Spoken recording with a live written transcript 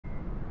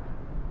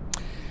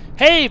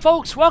Hey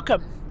folks,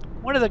 welcome!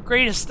 One of the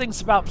greatest things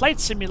about Flight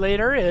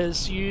Simulator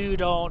is you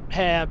don't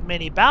have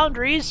many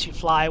boundaries. You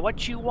fly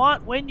what you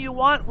want, when you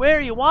want, where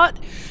you want.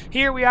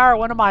 Here we are at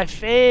one of my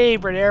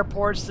favorite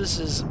airports. This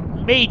is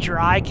major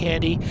eye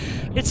candy.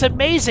 It's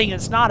amazing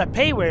it's not a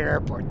payway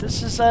airport.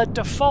 This is a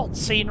default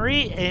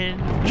scenery in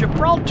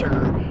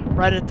Gibraltar,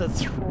 right at the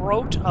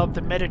throat of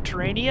the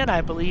Mediterranean. I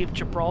believe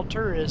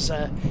Gibraltar is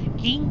a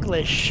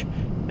English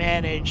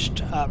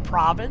managed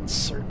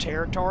province or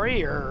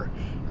territory or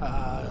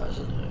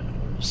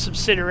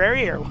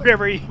subsidiary or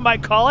whatever you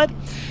might call it.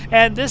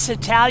 And this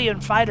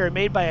Italian fighter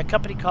made by a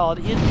company called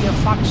India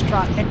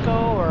Foxtrot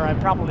Echo, or I'm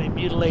probably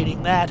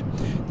mutilating that,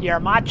 the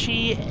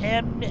Armaci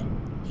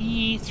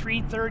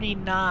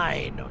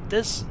MB-339.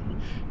 This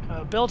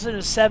built in the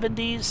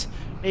 70s,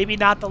 maybe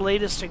not the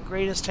latest and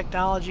greatest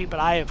technology,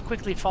 but I have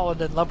quickly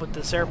fallen in love with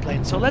this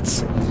airplane. So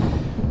let's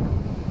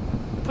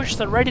push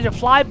the ready to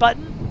fly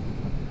button.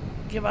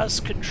 Give us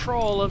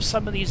control of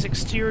some of these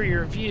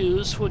exterior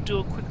views. We'll do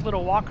a quick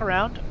little walk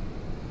around.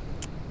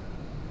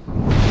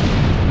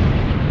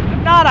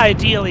 I'm not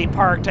ideally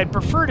parked. I'd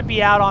prefer to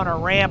be out on a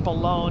ramp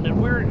alone,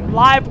 and we're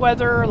live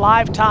weather,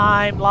 live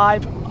time,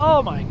 live...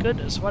 Oh my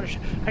goodness, what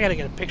I gotta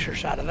get a picture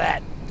shot of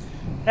that.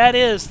 That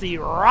is the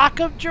Rock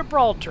of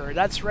Gibraltar.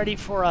 That's ready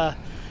for a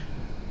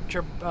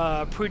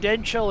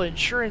Prudential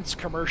insurance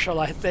commercial,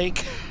 I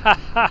think.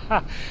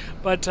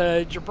 But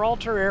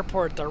Gibraltar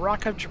Airport, the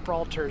Rock of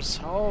Gibraltar's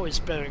always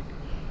been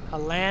a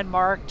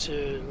landmark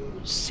to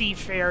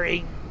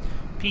seafaring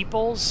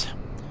peoples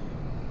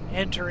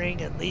entering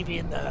and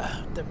leaving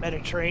the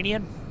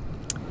Mediterranean.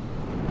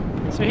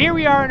 So here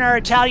we are in our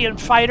Italian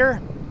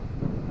fighter.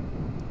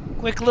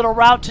 Quick little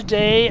route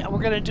today. We're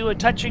going to do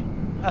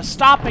a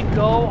stop and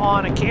go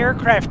on a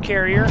aircraft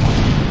carrier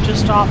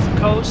just off the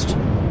coast.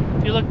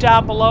 If you look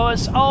down below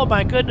us, oh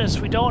my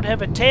goodness, we don't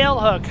have a tail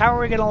hook. How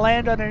are we going to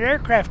land on an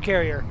aircraft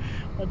carrier?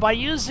 Well, by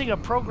using a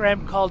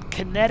program called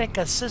Kinetic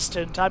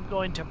Assistant, I'm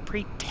going to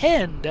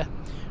pretend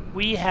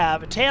we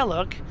have a tail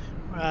hook,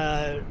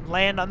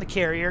 land on the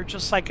carrier,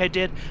 just like I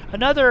did.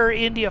 Another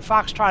India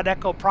Foxtrot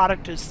Echo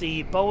product is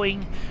the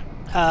Boeing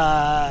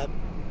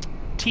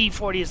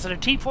T-40. Is it a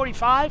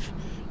T-45?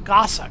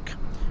 Goshawk,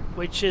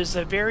 which is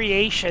a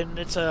variation.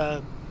 It's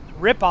a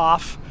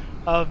rip-off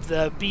of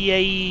the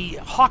BAE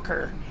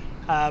Hawker.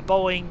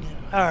 Boeing,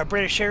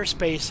 British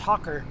Aerospace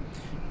Hawker,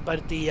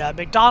 but the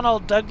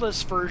McDonnell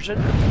Douglas version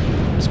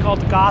was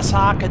called the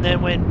Goshawk, and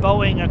then when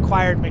Boeing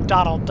acquired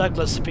McDonnell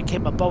Douglas, it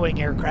became a Boeing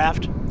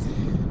aircraft.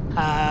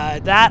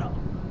 That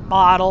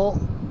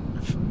model,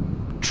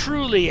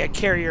 truly a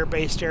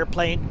carrier-based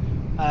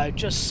airplane,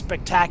 just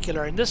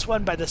spectacular. And this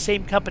one by the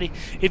same company.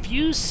 If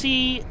you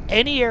see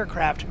any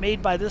aircraft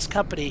made by this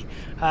company,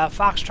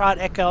 Foxtrot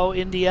Echo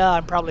India,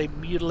 I'm probably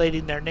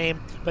mutilating their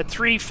name, but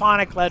 3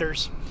 phonic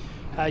letters.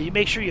 You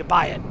make sure you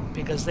buy it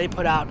because they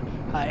put out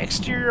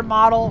exterior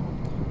model,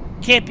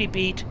 can't be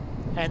beat,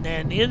 and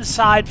then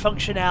inside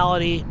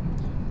functionality,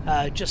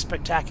 just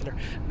spectacular.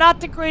 Not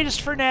the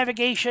greatest for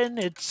navigation.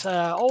 It's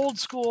old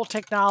school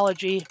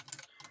technology,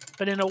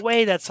 but in a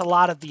way that's a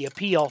lot of the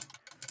appeal.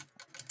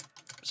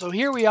 So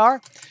here we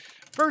are.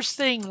 First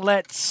thing,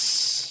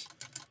 let's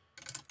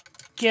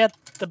get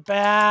the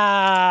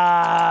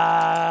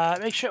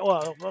make sure.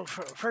 Well,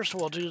 first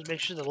of all, we'll do is make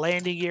sure the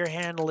landing gear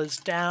handle is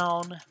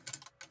down.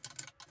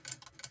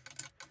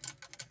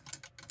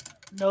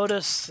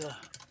 Notice the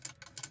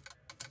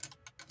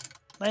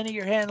landing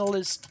gear handle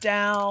is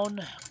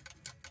down.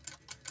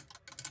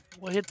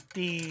 We'll hit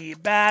the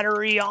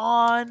battery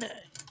on.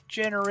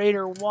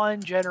 Generator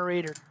 1,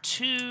 generator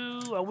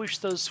 2. I wish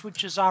those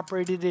switches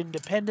operated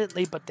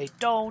independently, but they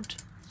don't.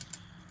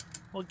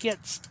 We'll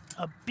get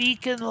a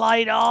beacon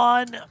light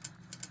on.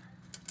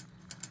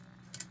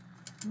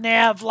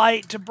 Nav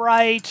light to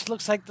bright.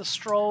 Looks like the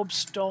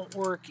strobes don't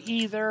work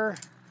either.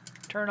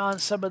 Turn on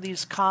some of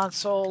these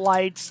console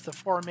lights, the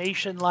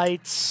formation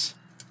lights.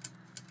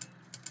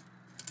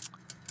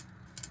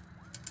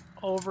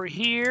 Over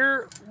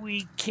here,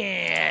 we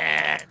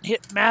can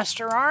hit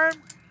master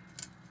arm.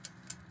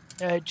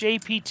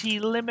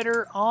 JPT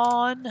limiter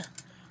on.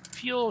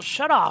 Fuel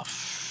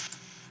shutoff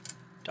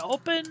to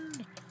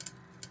open.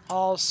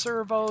 All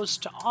servos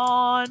to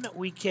on.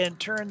 We can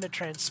turn the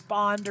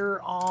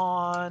transponder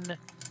on.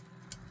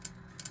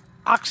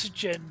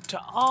 Oxygen to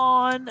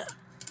on.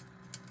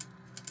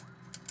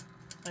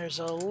 There's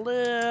a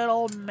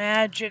little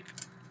magic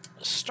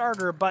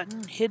starter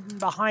button hidden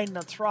behind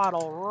the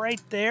throttle right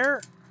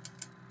there.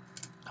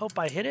 Hope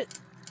I hit it.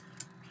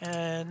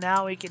 And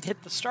now we can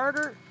hit the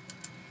starter.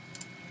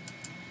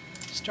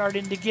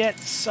 Starting to get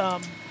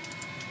some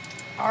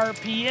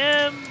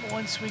RPM.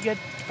 Once we get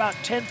about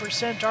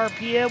 10%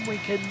 RPM, we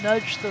can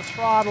nudge the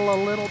throttle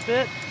a little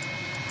bit.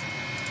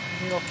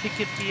 And it'll kick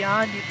it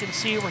beyond. You can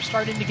see we're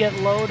starting to get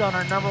load on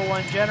our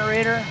 #1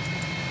 generator.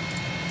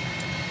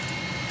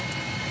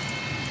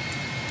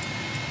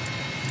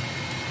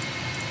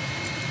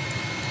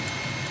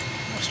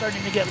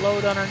 Starting to get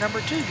load on our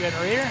 #2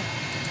 generator.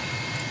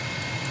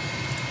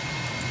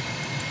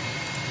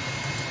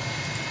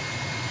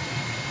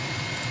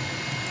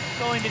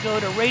 going to go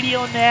to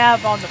radio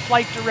nav on the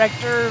flight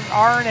director,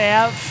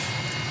 RNAV.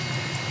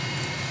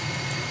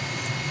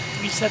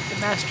 Reset the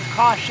master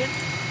caution.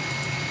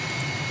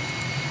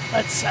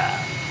 Let's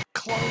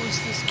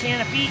close this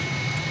canopy,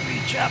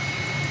 reach up,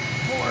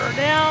 pull her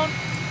down.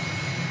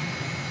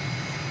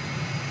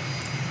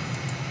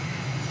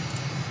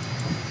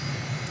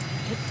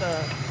 Hit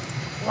the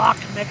lock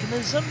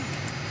mechanism.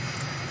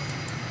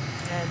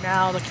 And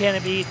now the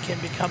canopy can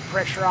become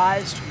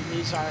pressurized. We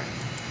lose our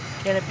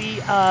canopy.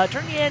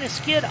 Turn the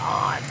anti-skid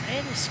on.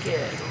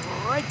 Anti-skid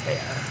right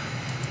there.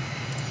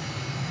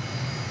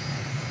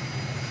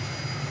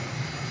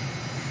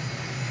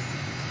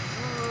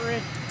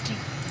 Pretty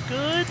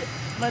good.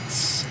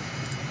 Let's...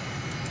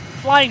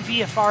 Flying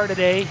VFR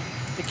today.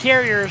 The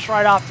carrier is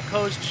right off the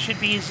coast. Should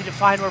be easy to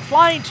find. We're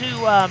flying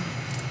to...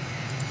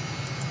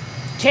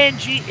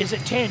 Is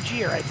it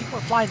Tangier? I think we're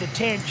flying to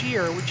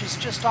Tangier, which is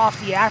just off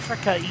the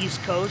Africa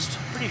east coast.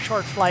 Pretty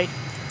short flight.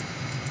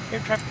 Air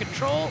traffic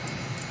control.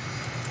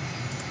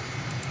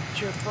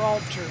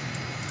 Gibraltar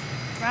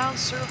ground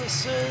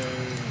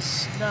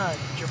services. None.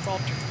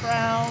 Gibraltar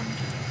ground.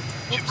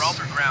 Oops.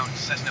 Gibraltar ground.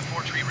 Cessna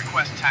 43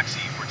 request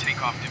taxi for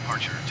takeoff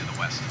departure to the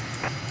west.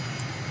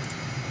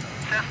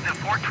 Cessna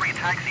 43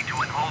 taxi to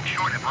and hold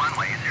short of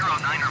runway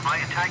 09er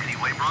via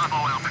taxiway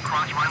Bravo Alpha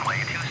cross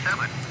runway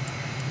 27.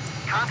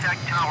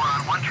 Contact tower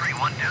on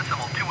 131.2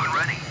 and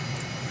ready.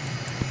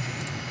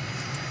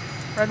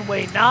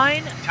 Runway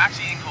 9.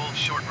 Taxiing hold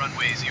short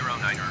runway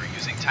 09er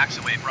using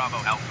taxiway Bravo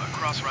Alpha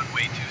cross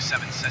runway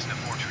 27 Cessna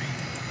 43.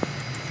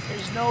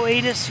 There's no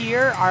ATIS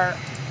here.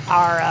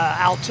 Our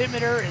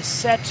altimeter is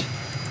set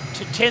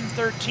to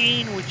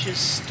 1013, which is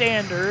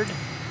standard.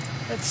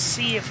 Let's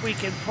see if we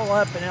can pull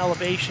up an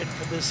elevation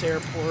for this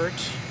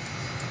airport.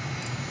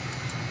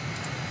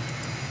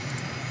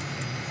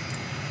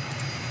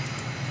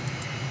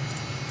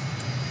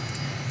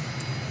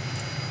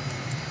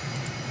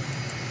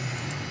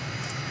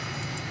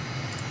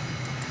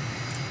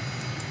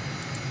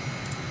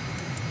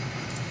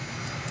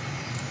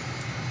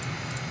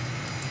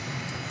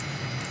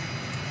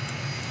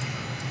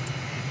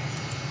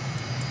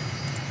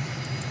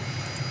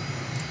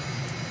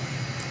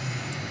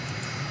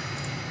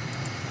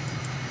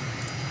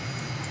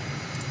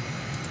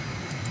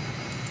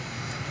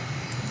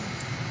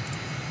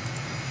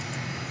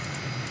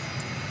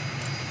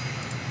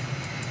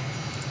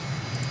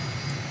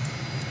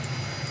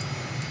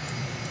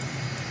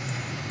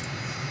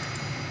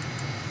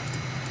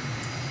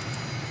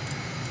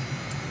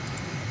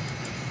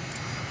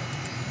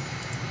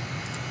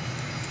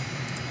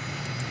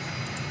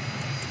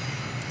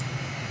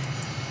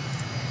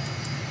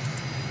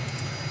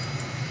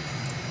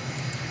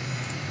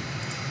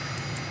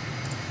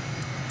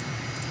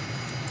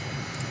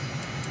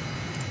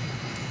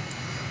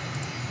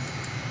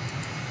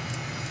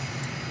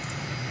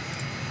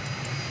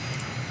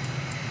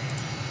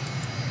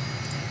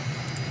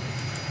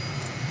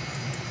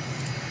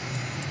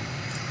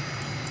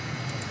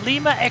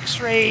 Lima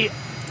X-Ray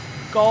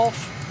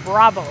Golf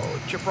Bravo,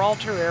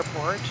 Gibraltar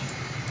Airport.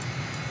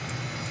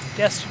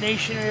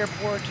 Destination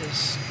airport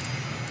is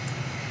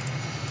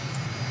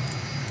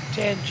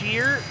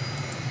Tangier.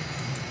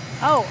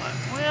 Oh,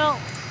 well,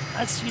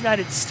 that's the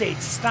United States.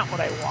 It's not what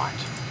I want.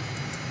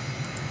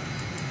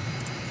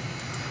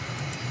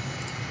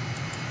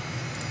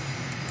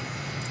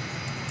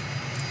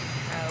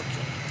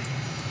 Okay.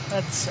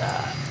 Let's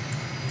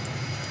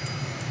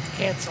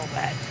cancel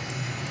that.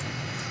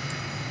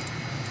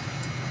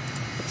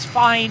 Let's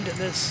find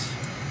this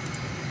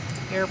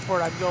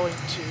airport I'm going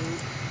to.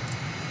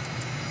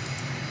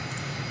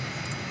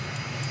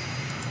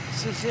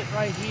 This is it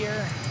right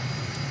here.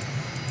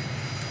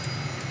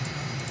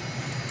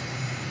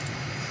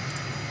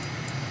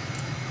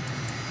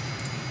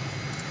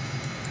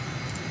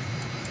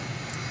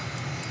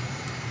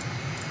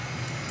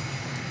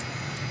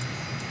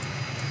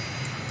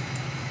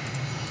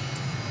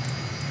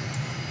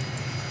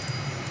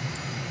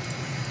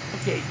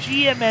 Okay,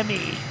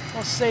 GMME.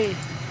 We'll say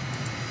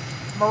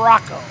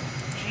Morocco.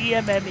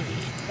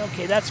 GMME.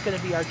 Okay, that's going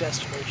to be our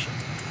destination.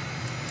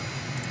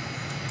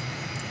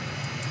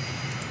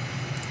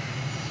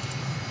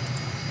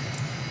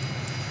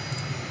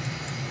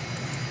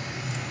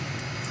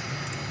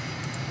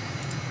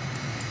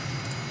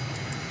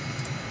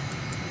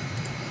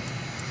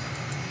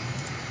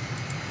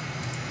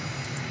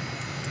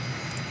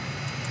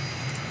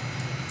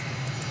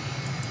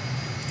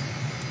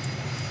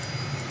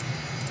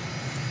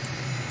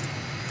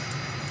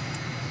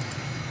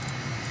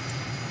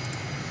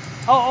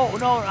 Oh,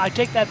 no, I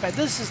take that back.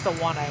 This is the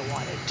one I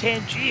wanted.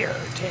 Tangier.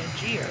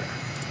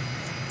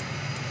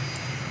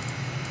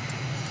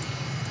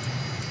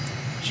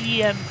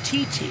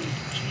 GMTT.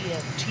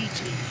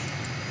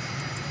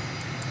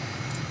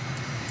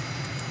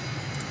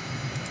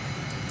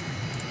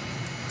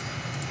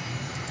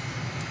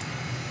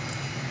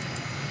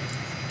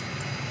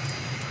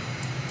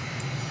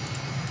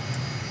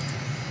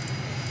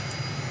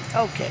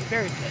 Okay,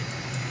 very good.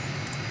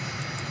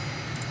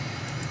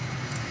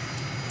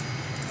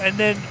 And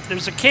then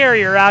there's a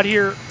carrier out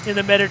here in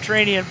the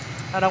Mediterranean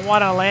that I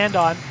want to land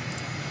on.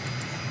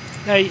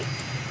 Now,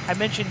 I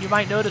mentioned you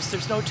might notice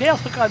there's no tail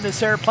hook on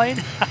this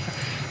airplane.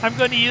 I'm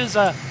going to use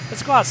a,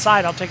 let's go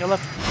outside, I'll take a look.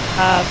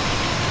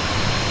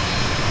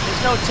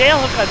 There's no tail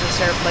hook on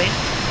this airplane,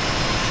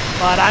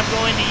 but I'm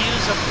going to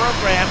use a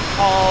program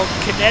called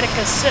Kinetic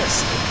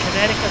Assist.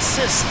 Kinetic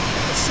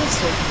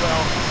Assistant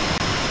will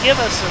give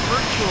us a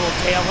virtual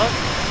tail hook,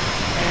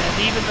 and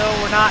even though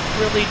we're not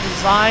really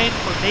designed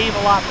for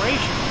naval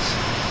operations,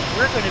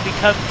 we're going to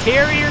become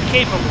carrier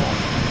capable.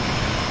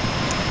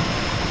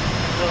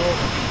 We'll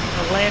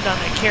land on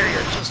the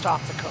carrier just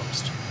off the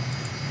coast.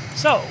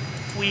 So,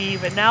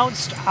 we've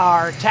announced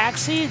our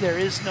taxi. There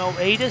is no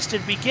ATIS.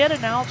 Did we get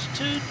an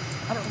altitude?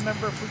 I don't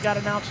remember if we got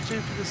an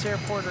altitude for this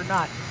airport or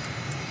not.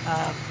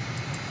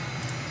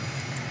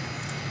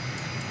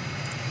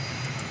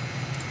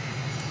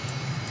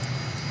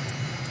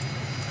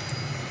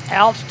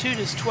 Altitude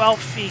is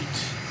 12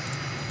 feet.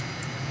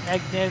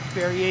 Magnetic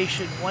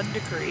variation 1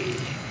 degree.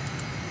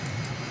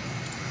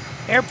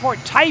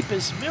 Airport type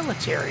is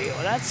military.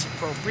 Well, that's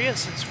appropriate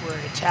since we're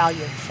an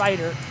Italian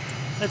fighter.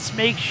 Let's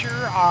make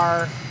sure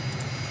our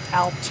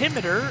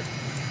altimeter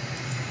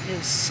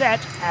is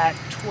set at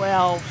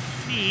 12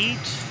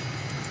 feet.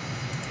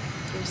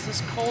 Does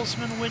this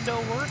Colesman window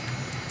work?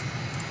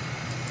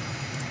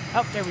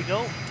 Oh, there we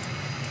go.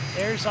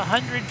 There's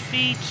 100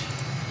 feet.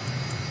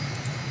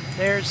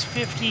 There's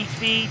 50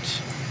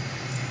 feet.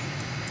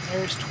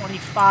 There's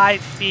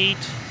 25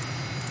 feet.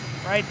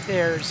 Right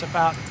there's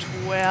about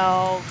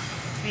 12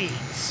 feet.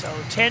 So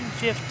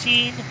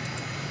 10-15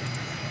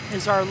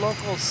 is our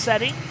local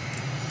setting.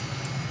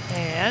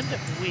 And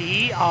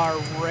we are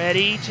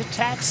ready to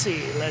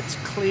taxi. Let's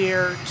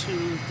clear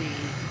to the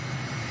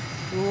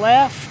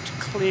left,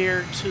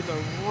 clear to the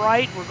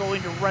right. We're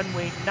going to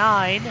runway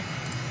 9,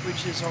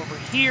 which is over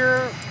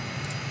here.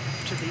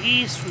 To the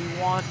east, we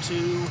want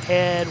to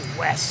head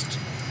west.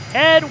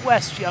 Head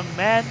west, young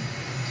man.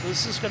 So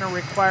this is going to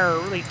require a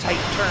really tight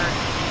turn.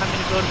 I'm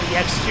going to go to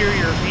the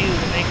exterior view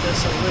to make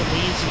this a little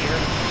easier.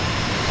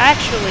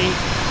 Actually,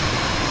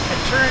 a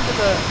turn to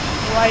the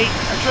right,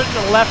 a turn to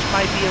the left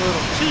might be a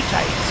little too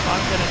tight, so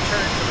I'm going to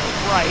turn to the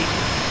right.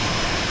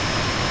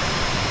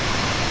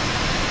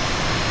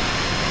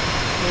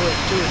 Do a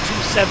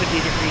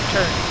 270-degree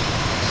turn.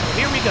 So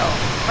here we go.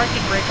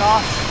 Parking brake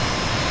off.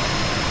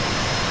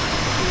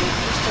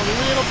 Just a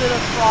little bit of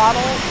throttle.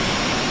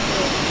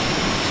 We'll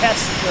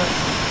test the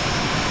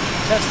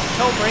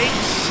toe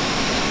brakes.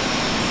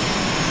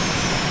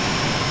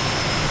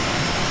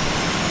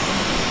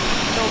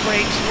 Toe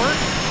brakes work.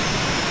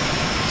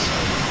 So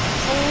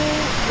full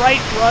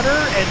right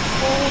rudder and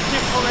full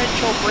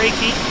differential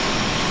braking.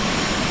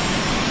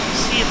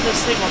 See if this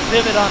thing will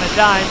pivot on a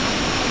dime.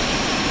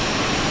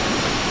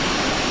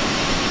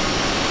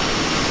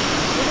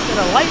 A little bit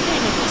of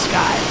lightning in the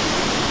sky.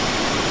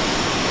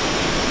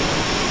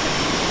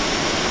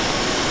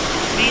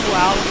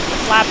 Meanwhile, the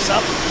flaps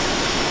up.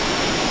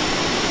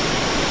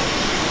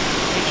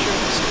 Make sure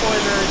the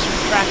spoiler is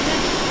retracted.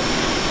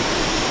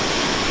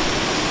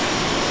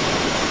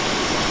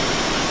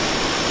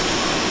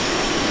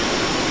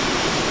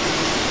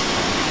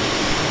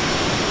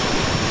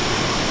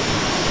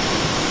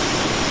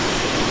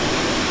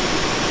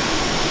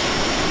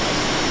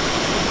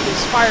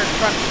 This fire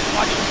truck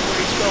watches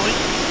where he's going.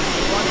 We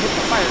want to hit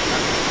the fire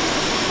truck.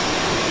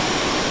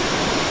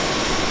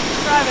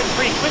 He's driving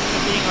pretty quick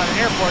for being on an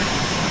airport.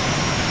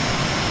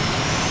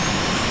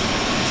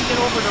 Let's get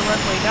over to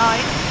runway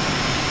 9.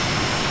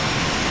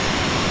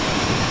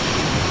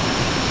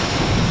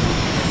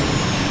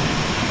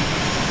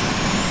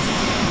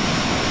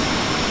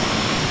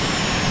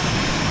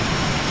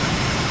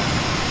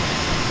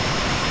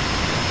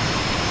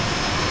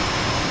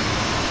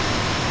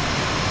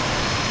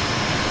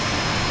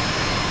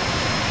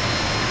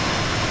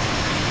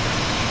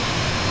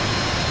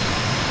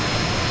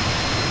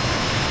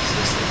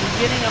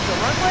 Beginning of the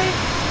runway.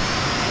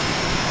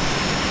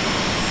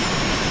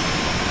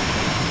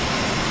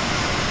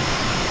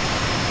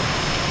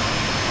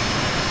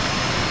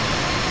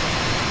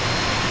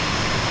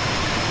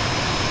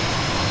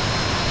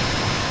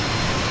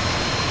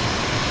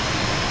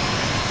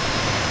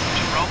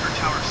 Gibraltar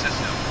Tower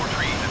Cessna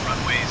 43 at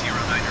runway 09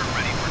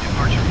 ready for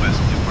departure west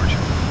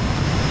departure.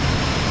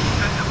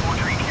 Cessna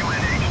 43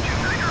 QNH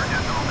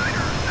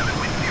 29er 7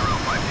 wind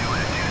 052 at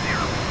 20.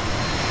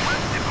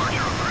 West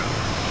departure approved.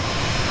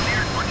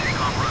 Cleared for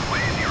takeoff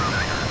runway 09.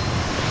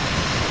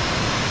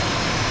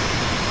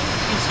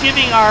 He's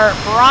giving our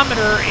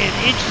barometer in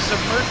inches of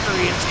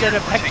mercury instead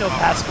of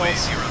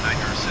hectopascals. Runway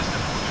 09 Cessna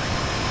 43.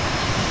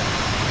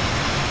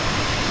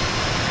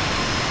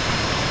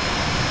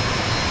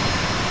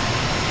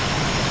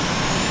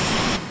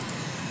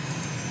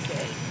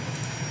 Okay.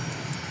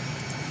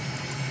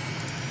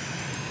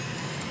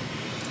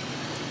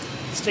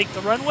 Let's take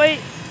the runway,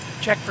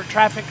 check for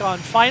traffic on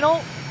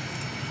final,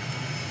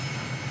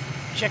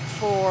 check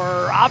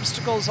for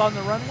obstacles on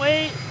the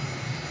runway.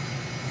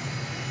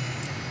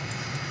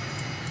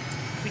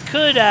 We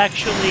could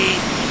actually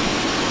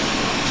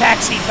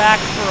taxi back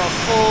for a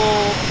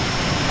full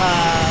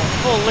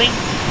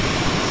length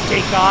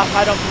takeoff.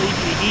 I don't believe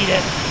we need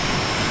it.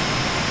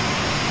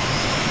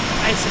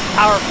 Nice and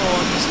powerful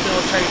in this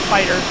military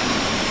fighter.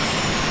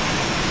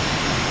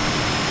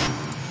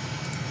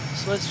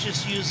 So let's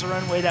just use the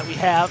runway that we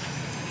have.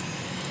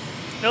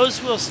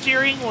 Nose wheel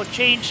steering will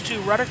change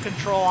to rudder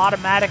control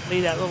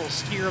automatically. That little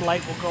steer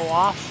light will go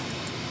off.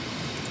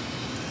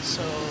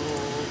 So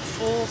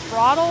full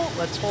throttle.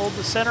 Let's hold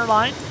the center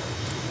line.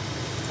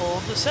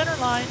 Hold the center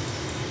line.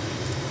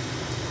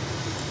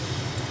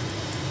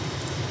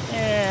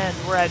 And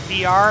we're at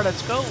VR.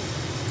 Let's go.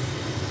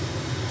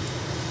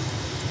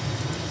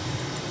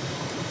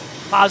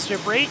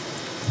 Positive rate.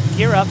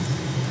 Gear up.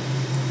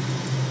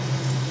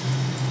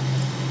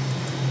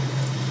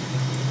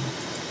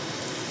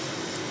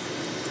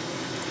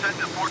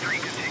 Cessna 43,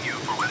 continue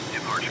for west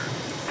departure.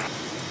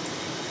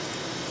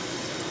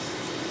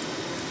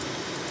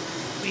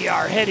 We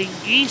are heading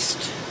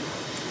east.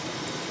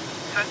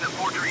 Cessna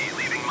 43,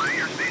 leaving my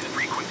airspace,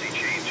 frequency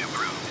change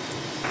approved.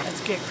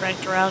 Let's get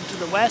cranked around to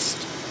the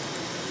west,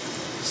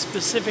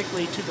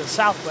 specifically to the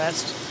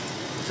southwest.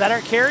 Is that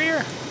our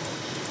carrier?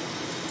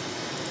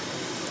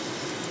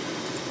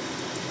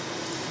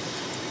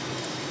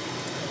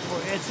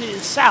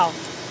 It's south.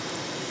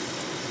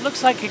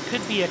 Looks like it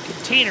could be a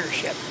container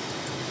ship.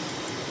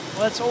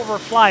 Let's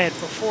overfly it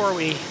before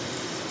we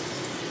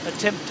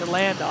attempt to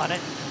land on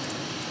it.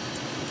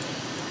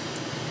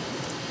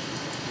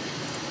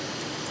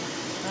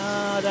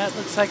 That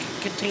looks like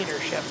a container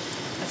ship.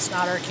 That's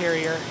not our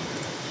carrier.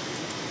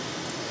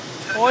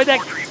 Boy, that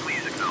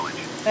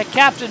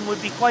captain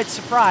would be quite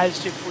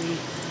surprised if we...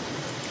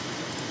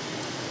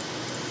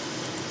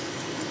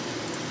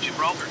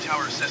 Gibraltar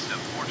Tower Cessna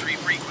 43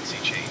 frequency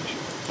change.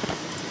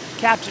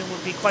 Captain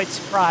would be quite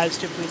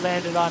surprised if we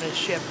landed on his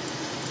ship.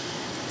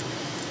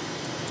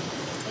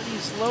 Well,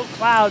 these low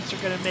clouds are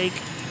going to make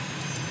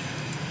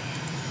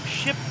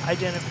ship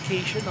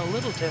identification a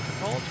little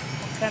difficult.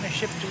 What kind of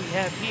ship do we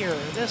have here?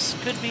 This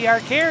could be our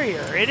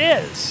carrier. It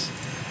is.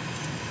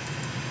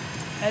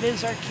 That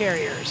is our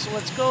carrier. So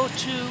let's go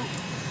to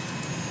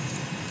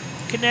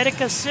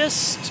Kinetic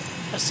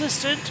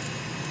Assistant,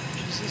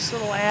 which is this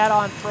little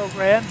add-on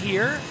program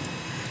here.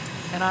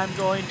 And I'm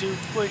going to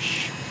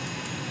push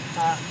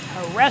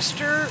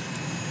Arrestor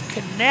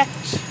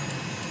Connect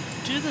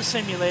to the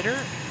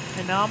simulator.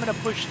 And now I'm going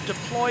to push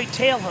Deploy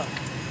Tailhook.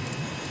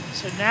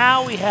 So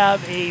now we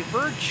have a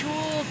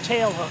virtual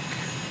tailhook.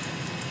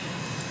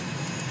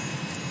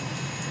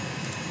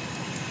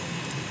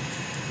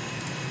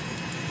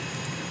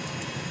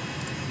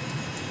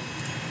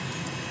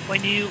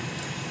 When you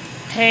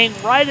hang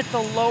right at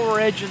the lower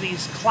edge of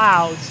these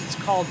clouds, it's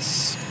called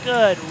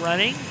scud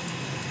running.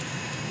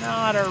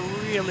 Not a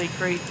really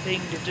great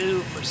thing to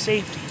do for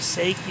safety's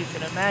sake. You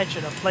can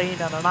imagine a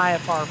plane on an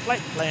IFR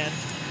flight plan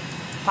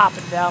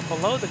popping down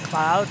below the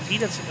cloud. He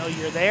doesn't know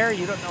you're there.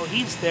 You don't know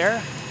he's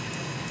there.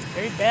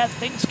 Very bad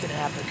things can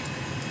happen.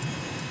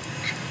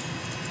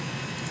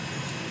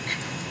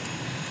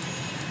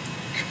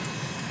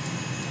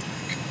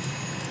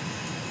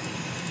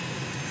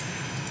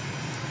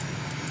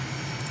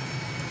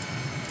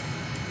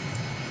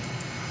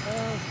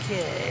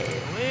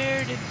 Okay,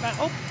 where did my...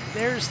 Oh,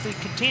 there's the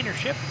container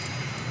ship.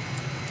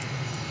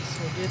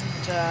 So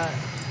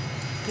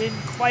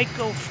didn't quite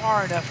go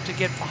far enough to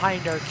get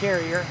behind our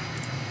carrier.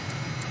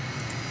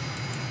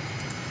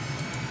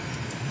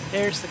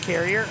 There's the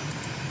carrier.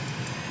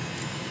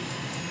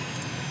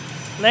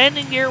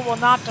 Landing gear will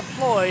not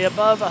deploy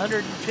above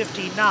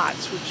 150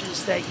 knots, which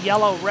is that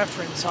yellow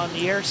reference on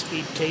the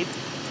airspeed tape.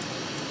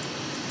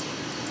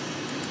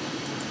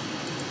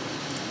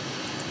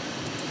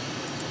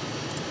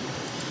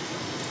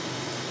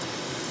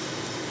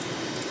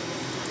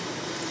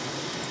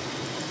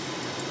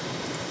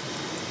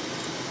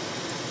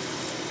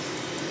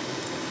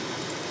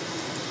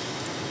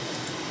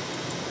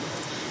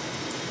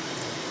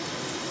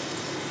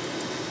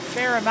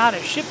 Fair amount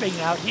of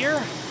shipping out here,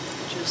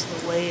 which is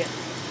the way it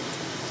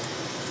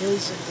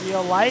is in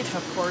real life.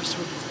 Of course,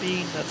 with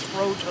being the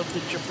throat of the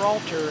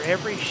Gibraltar,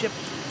 every ship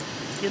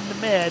in the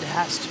Med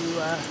has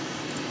to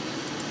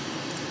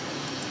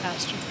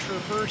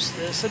traverse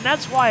this, and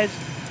that's why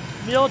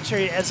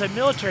as a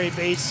military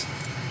base,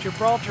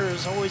 Gibraltar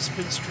has always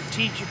been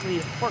strategically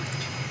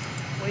important.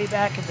 Way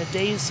back in the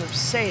days of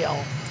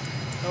sail,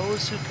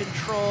 those who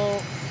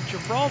control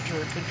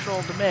Gibraltar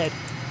controlled the Med.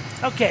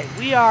 Okay,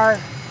 we are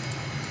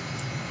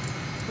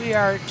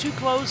too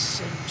close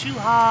and too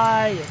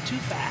high and too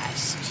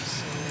fast.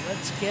 So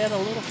let's get a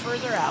little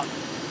further out.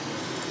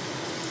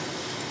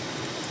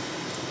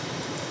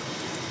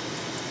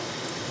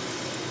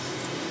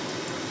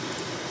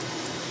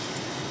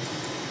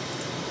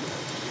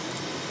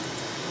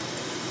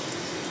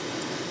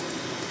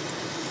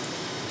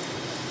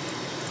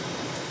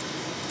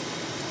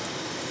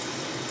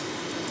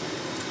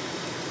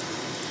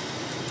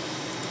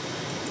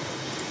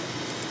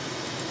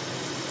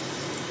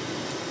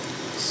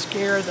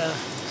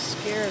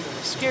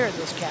 Scare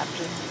this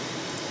captain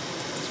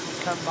as we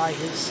come by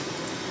his.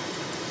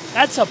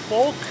 That's a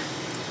bulk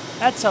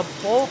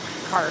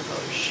cargo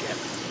ship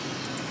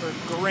for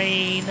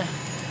grain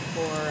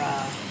for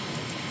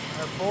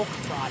our bulk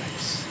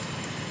products.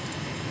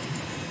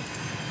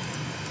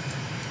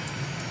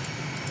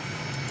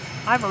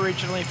 I'm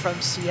originally from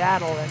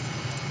Seattle, and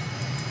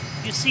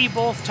you see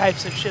both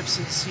types of ships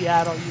in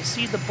Seattle. You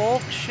see the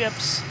bulk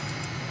ships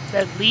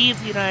that leave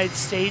the United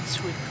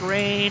States with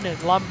grain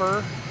and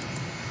lumber.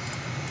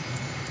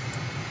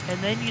 And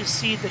then you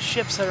see the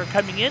ships that are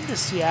coming into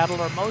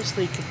Seattle are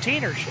mostly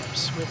container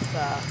ships with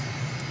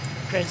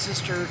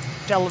transistor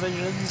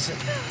televisions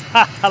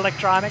and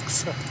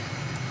electronics,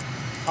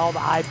 all the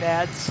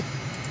iPads.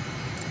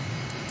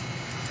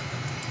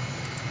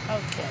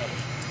 Okay.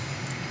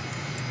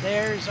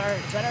 There's our,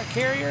 is that our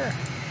carrier?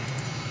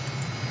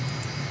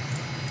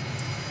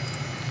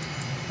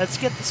 Let's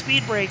get the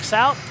speed brakes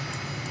out.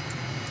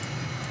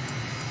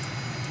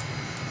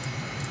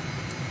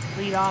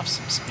 Lead off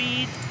some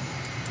speed.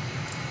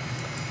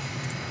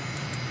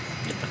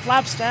 Get the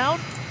flaps down.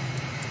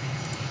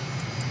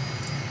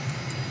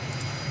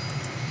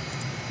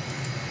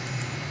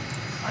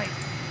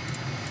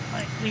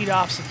 Might lead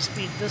off some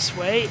speed this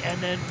way, and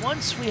then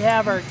once we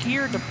have our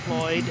gear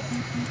deployed,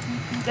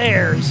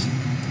 there's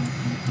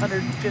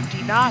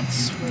 150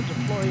 knots. We'll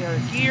deploy our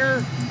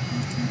gear.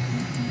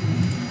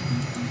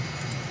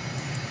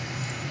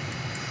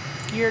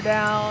 Gear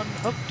down,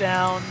 hook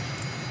down.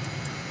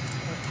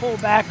 We'll pull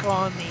back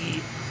on the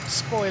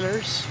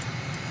spoilers.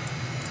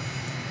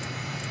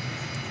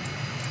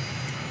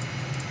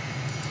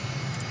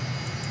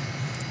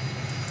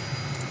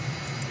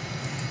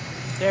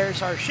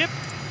 There's our ship.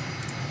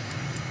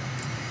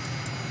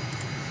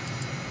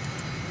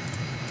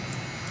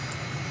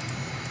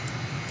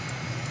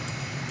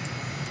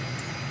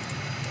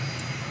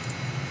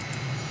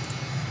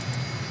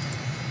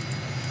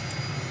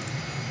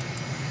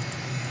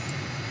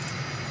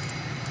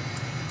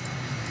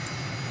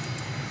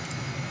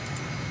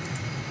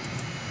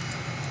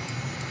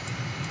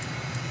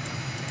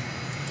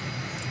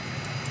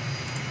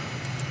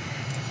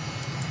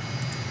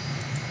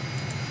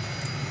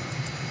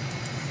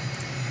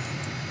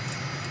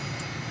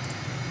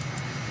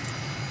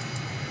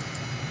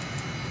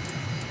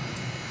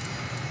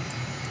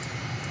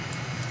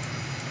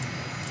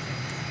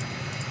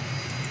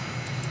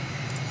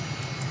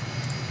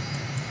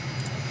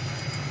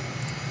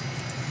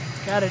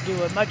 Got to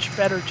do a much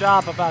better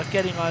job about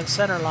getting on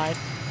center line.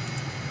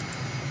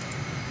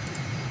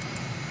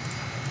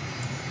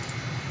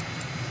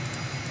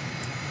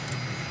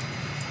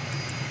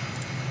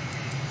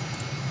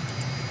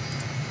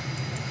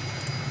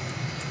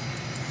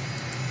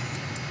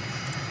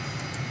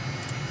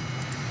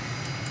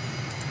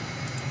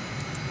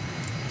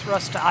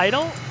 Thrust to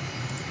idle.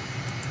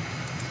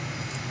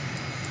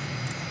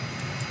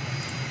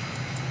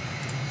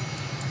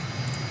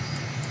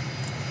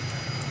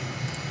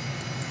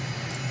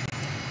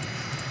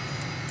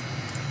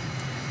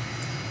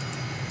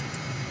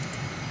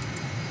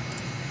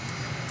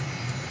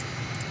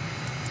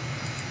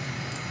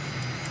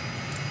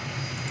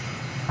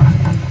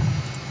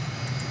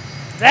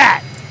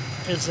 That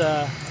is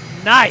a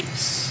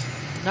nice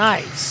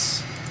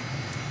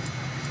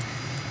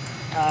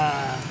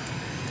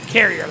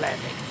carrier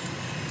landing.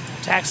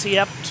 Taxi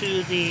up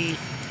to the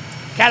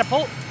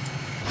catapult.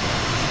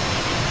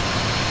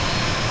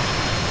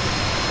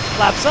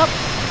 Flaps up.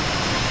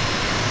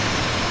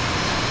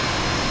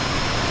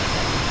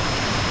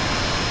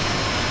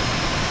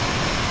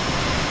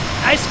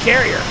 Nice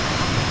carrier.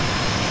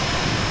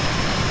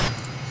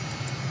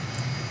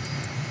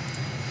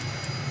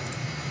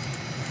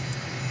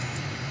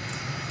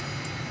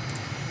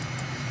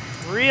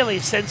 Really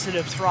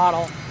sensitive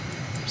throttle,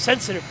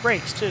 sensitive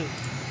brakes too.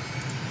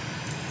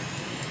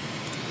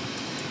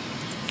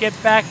 Get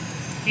back.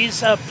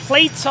 These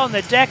plates on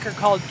the deck are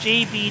called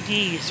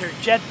JBDs, or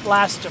jet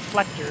blast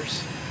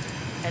deflectors.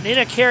 And in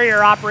a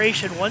carrier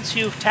operation, once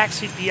you've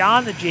taxied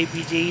beyond the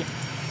JBD,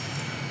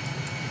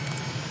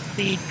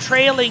 the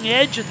trailing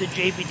edge of the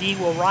JBD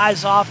will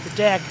rise off the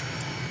deck,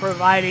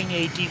 providing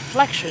a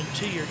deflection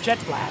to your jet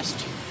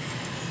blast.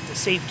 The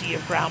safety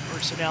of ground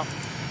personnel.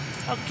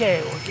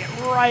 Okay, we'll get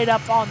right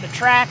up on the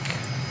track.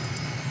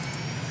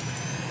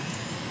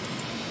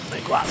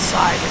 Let me go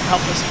outside and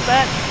help us with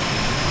that.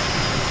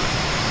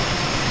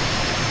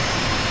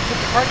 Put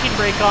the parking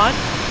brake on.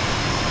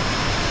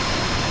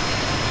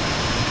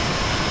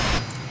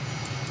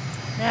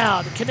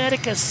 Now, the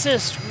kinetic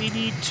assist, we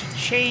need to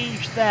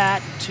change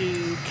that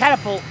to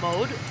catapult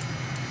mode.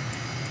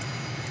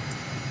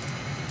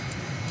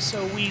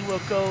 So we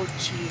will go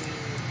to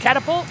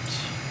catapult.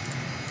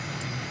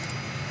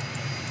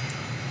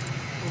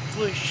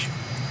 We'll push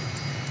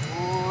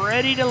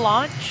ready to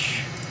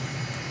launch.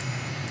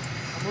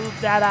 Move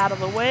that out of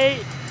the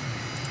way.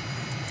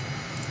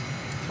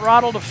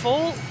 Throttle to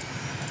full.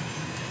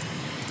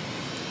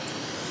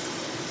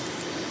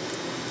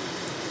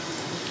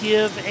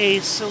 Give a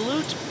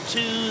salute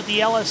to the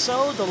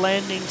LSO, the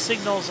landing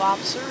signals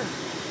officer.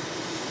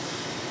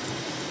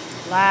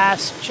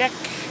 Last check,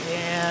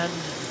 and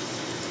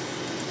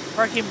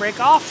parking brake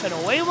off, and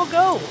away we'll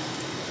go.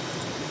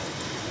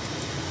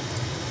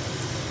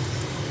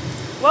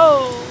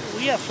 Whoa,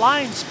 We have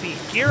flying speed.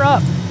 Gear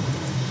up.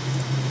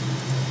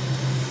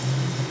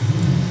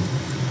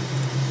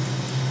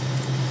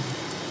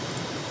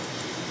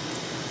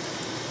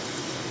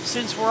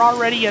 Since we're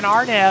already in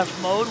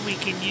RNAV mode, we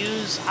can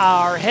use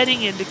our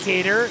heading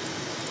indicator.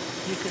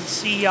 You can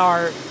see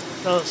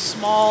the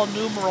small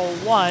numeral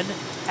 1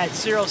 at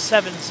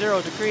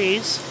 070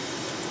 degrees.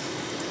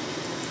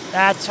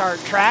 That's our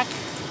track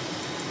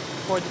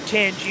for the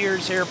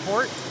Tangiers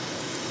Airport.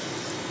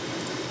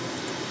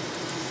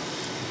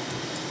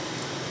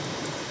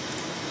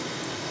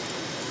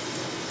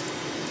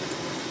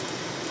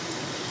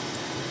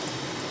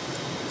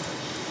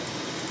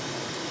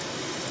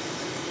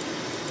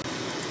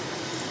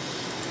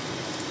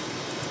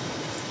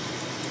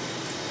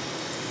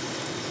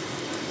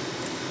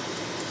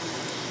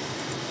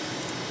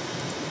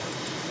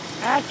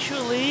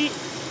 Actually,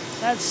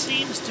 that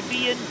seems to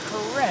be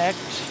incorrect.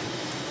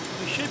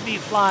 We should be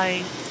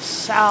flying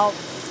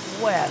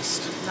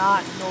southwest,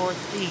 not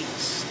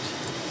northeast.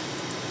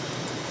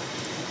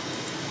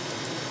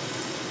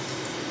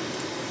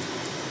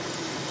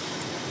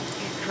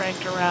 Get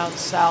cranked around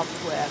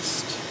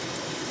southwest.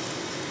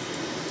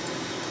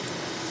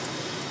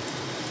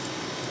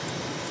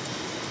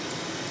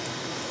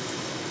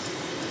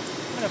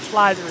 I'm going to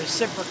fly the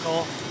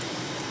reciprocal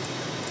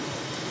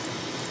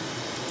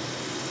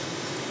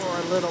for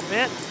a little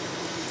bit.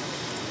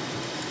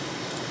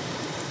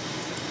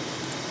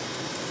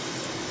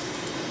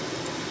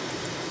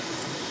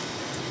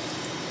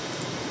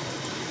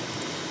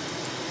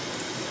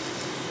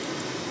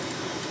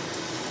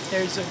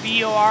 There's a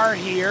VOR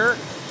here,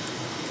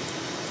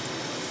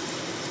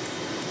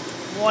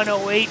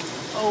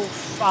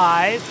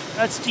 108.05.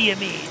 That's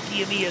DME.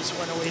 DME is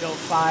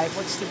 108.05.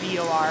 What's the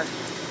VOR?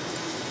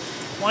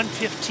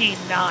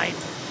 115.9.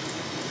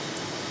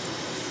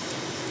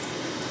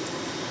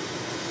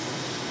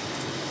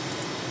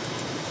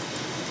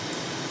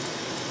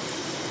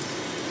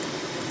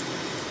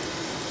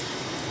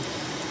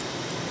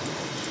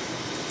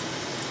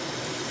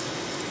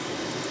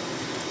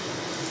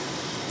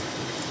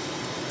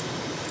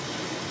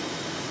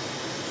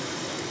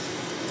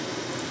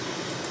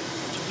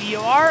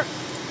 VOR,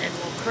 and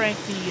we'll crank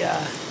the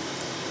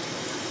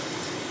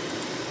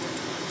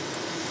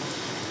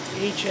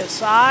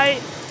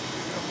HSI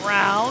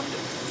around,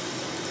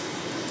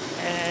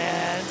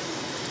 and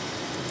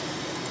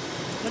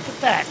look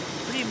at that,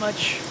 pretty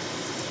much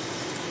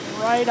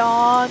right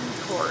on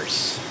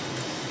course.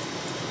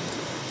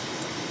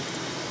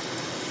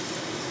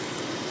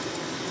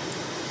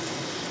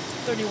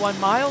 "31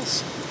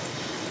 miles.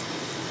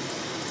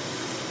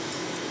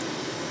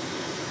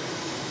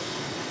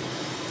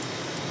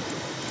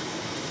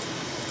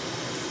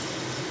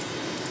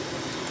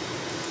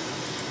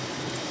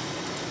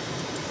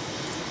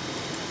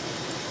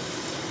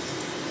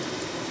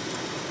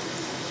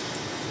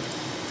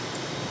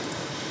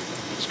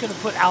 Going to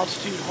put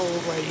altitude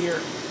hold right here.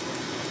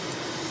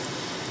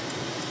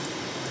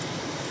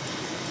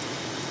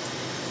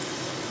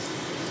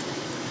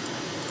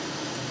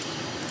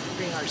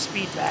 Bring our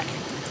speed back.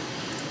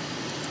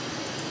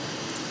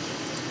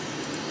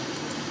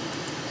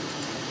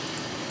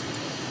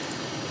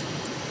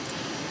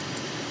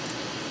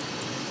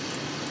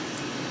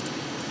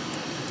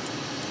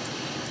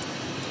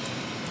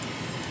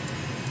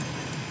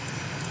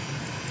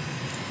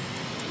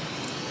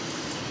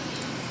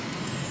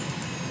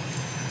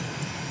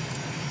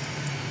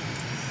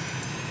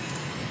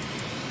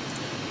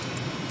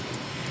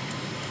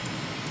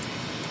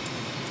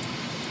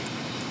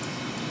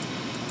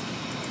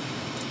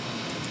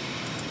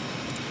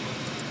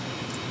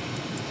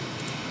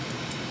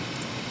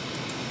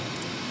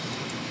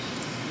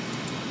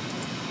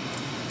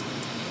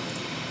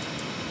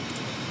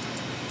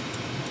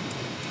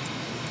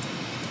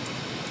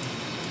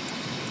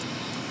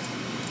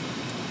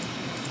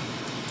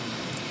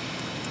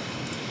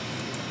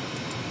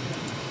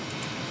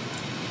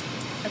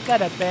 I've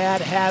got a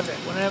bad habit.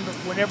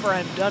 Whenever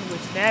I'm done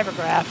with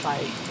Navigraph,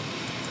 I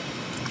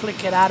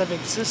click it out of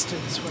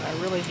existence when I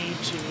really need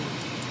to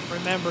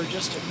remember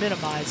just to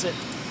minimize it.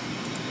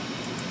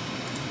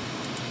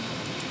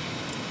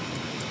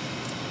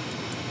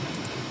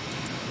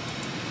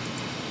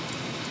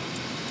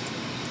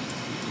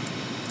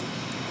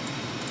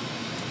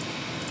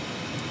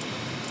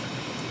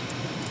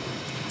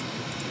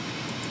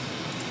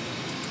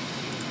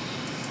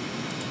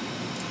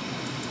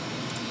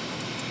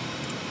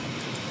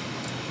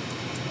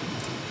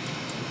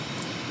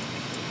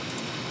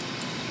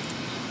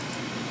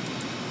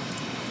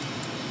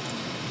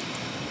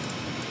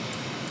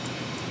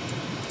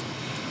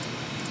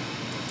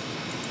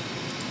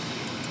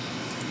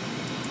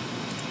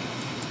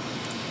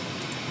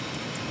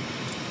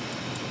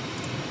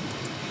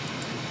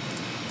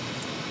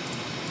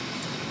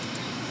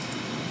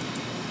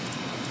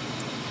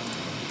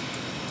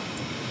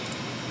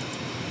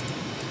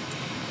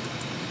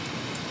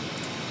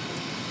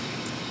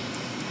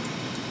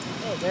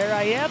 There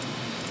I am.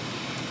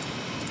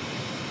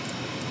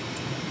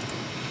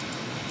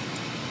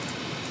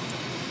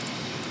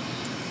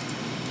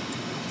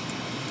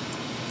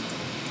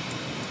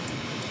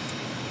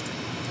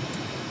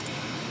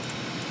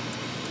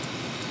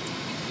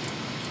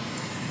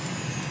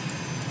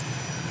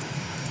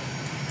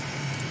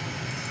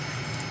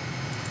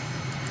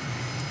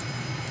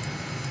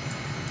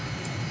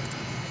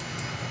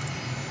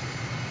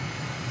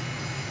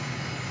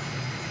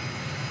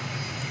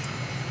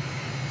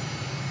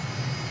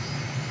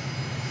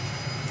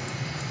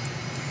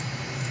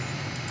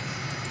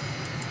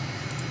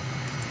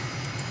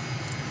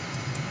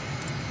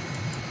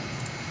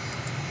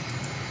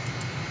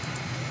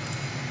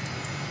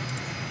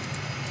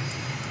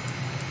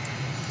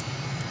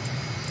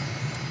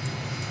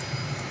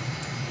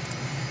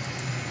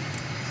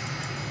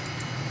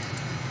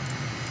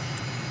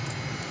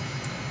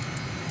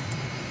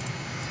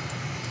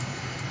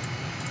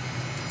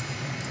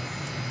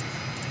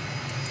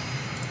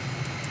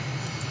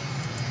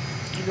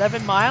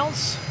 11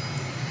 miles.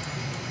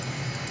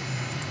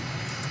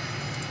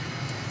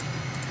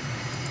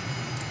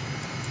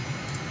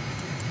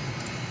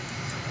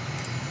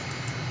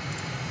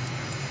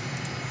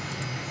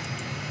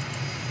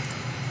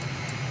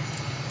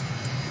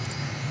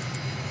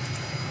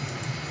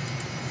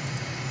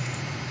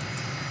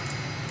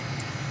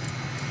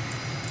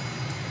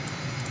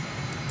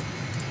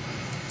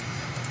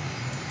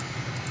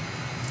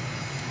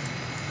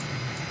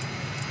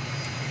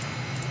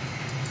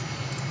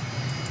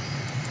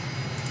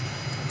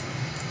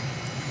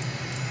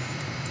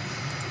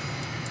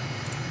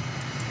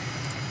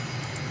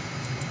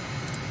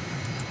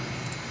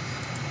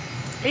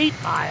 Eight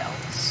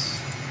miles.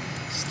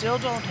 Still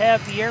don't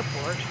have the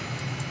airport.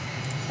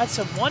 That's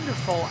some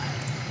wonderful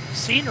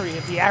scenery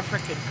of the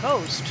African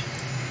coast.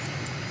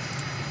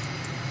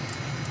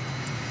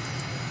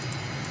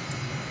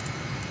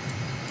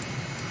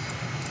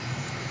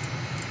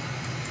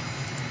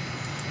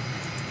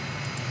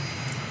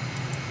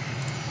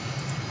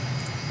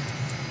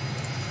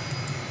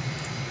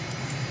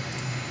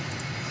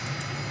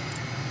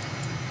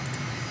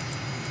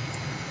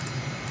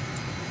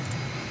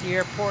 The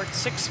airport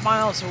 6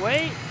 miles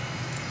away.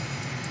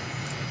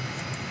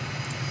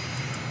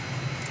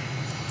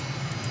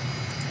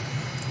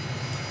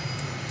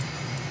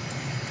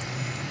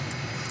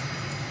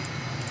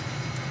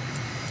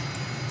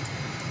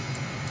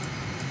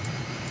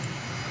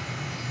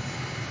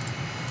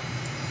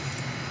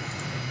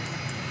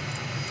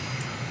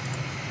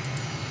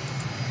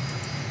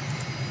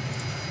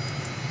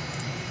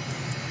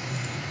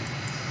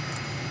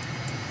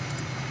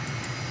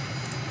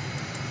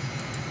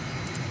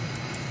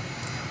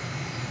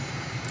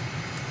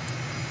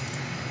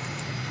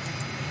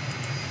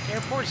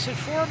 Airport's at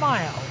 4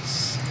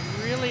 miles.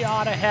 Really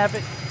ought to have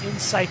it in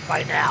sight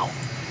by now.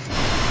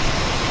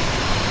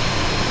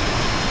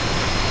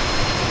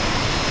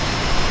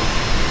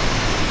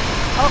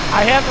 Oh,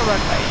 I have the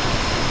runway.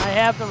 I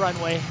have the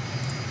runway.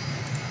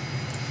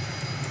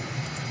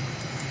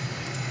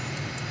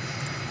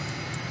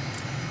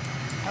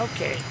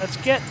 Okay, let's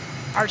get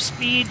our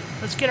speed.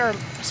 Let's get our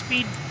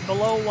speed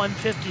below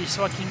 150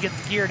 so I can get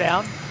the gear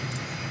down.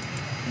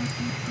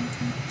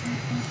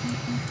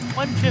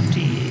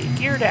 150,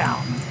 gear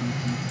down.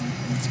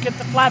 Let's get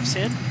the flaps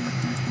in.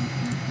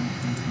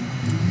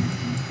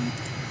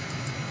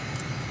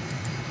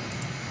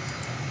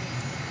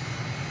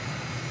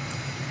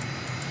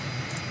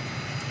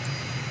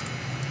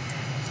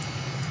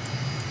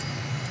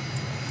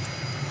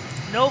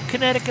 No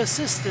kinetic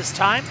assist this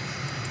time.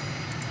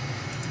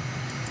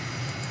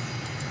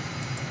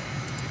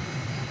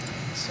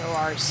 So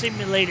our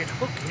simulated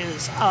hook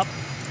is up.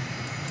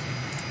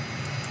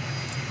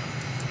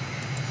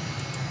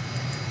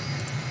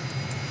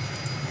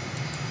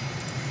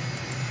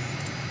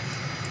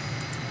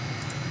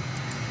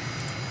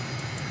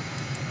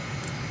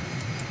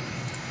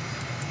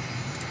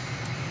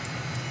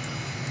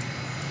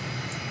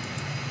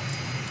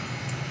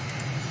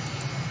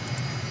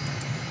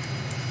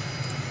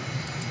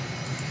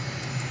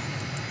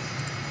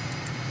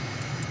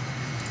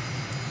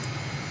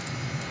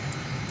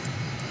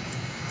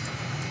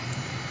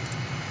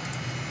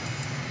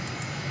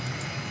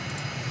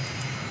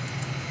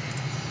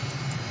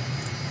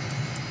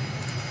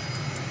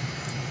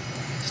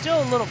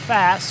 Still a little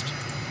fast.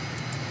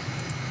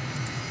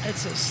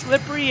 It's a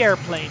slippery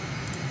airplane.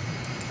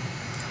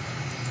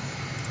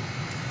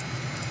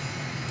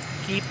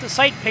 Keep the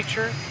sight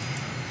picture.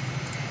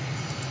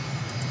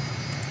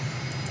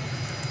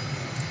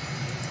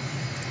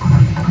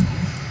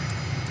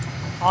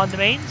 On the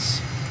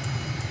mains.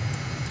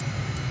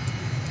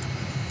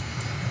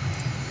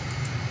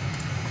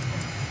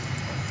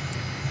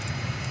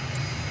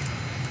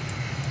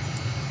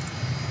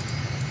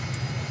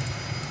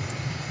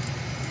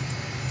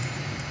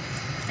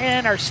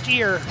 And our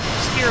steer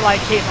light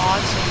came on,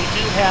 so we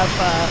do have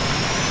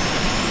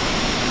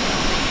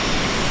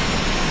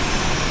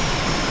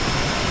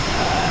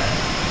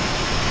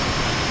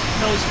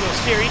nose wheel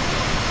steering.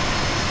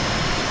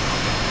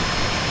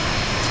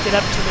 Let's get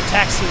up to the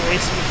taxiway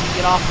so we can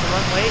get off the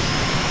runway.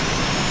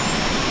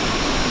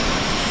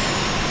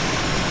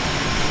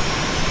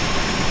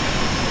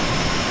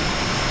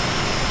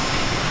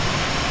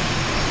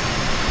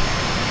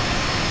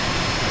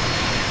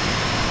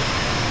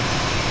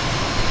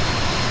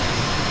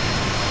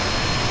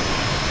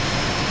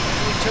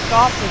 Took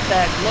off with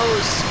that low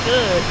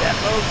scud, that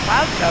low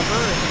cloud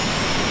cover,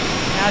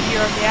 and out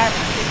here on the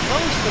African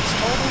coast, it's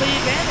totally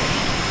vanished.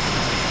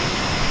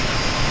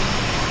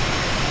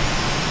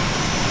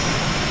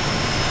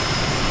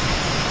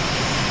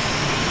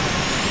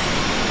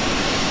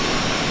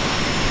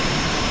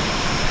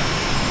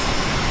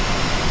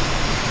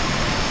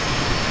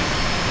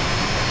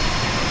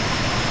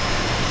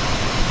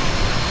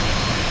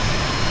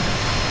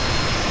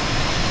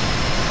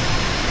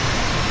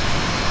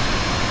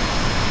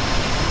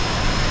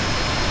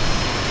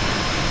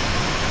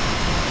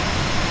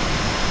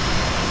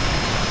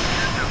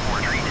 Cessna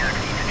 43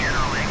 taxi to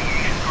general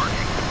aviation.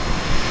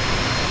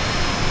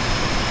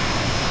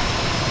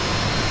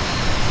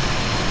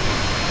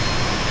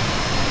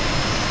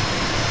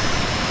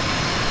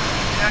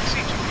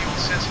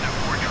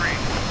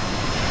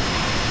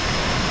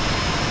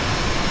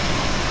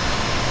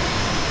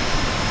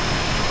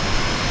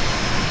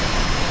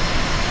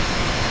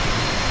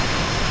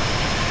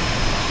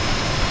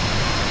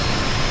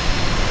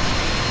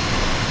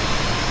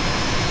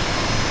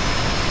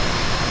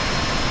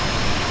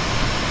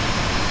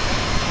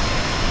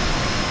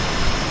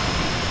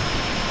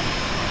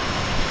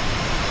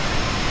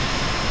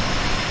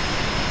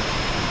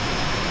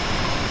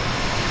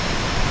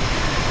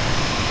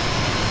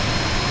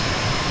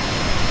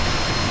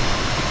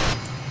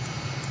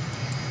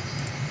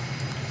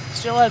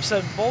 still have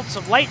some bolts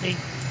of lightning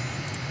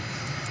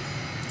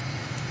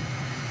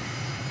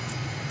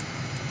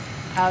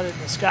out in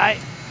the sky.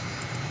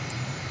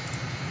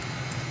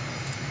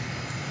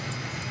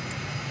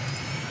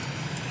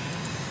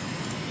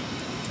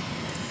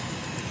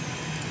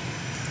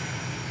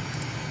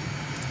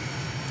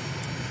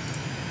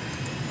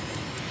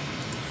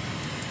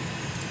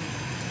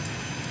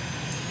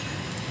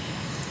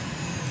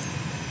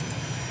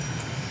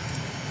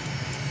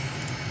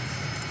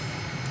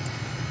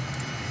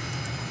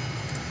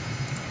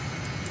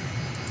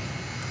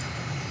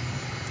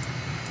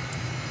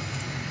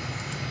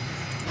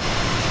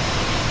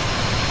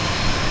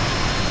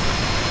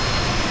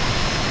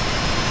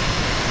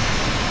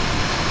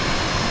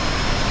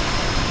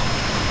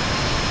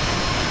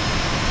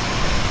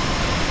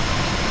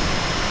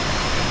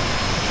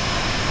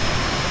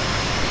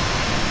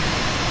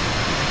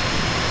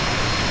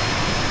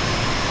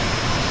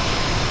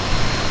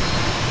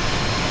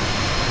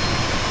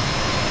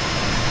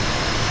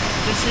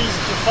 This is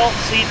default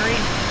scenery.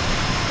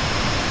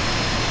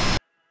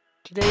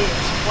 Today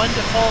it's one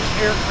default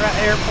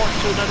airport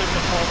to another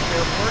default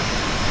airport.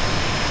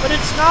 But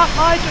it's not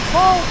my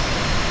default.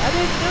 I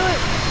didn't do it.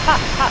 Ha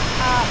ha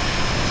ha.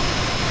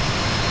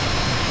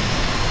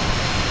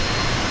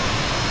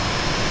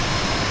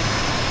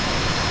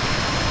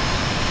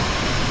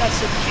 Got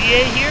some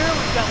GA here.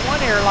 We've got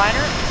one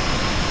airliner.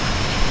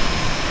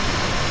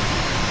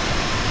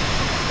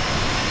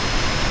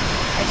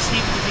 I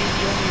seem to be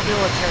the only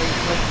military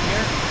plane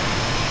here.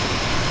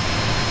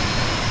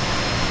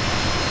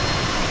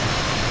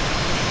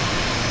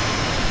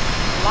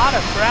 A lot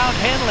of ground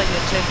handling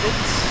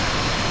attendants.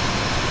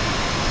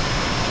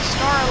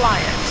 Star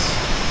Alliance.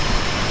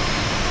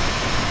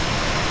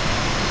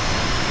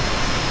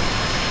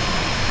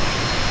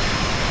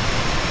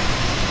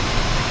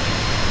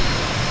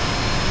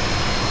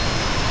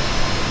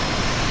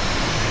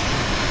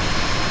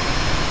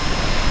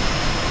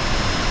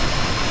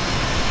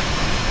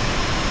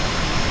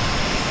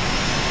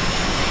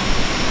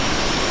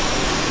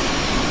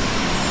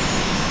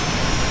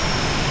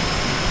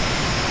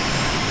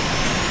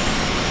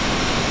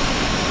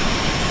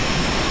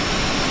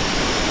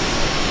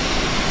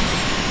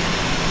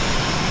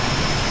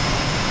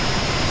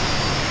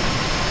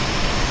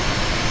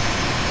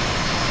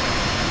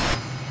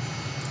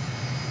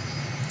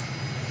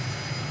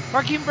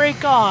 Parking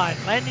brake on,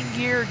 landing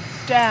gear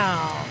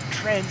down,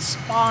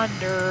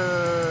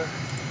 transponder.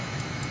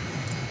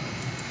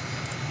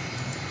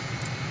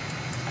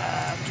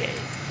 Okay.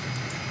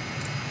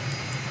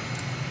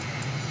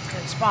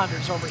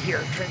 Transponder's over here.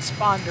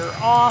 Transponder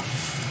off.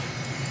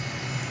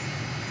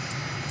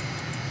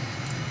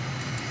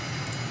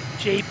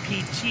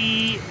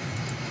 JPT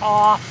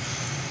off.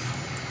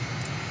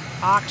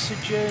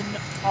 Oxygen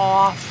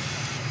off.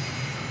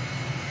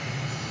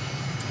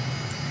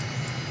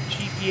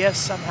 GPS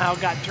somehow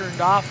got turned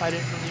off. I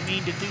didn't really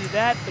mean to do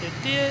that, but it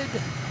did.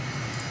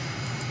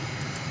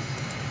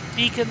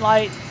 Beacon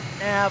light,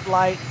 nav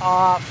light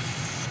off.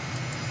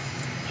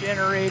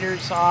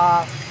 Generators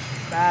off.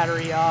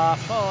 Battery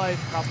off. Oh, I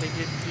probably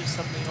didn't do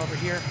something over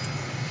here.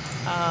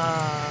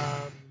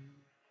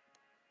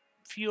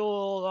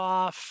 Fuel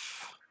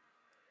off.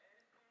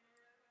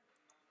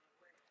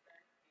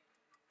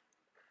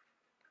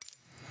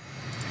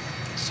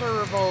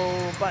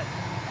 Servo button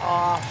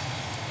off.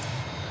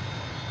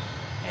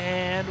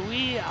 And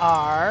we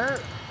are,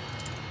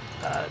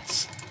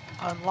 let's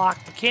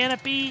unlock the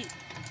canopy,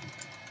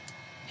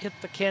 hit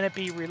the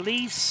canopy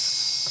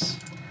release,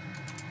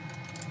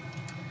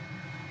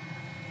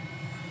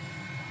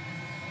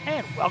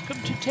 and welcome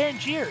to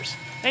Tangiers.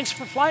 Thanks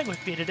for flying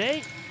with me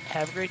today.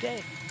 Have a great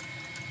day.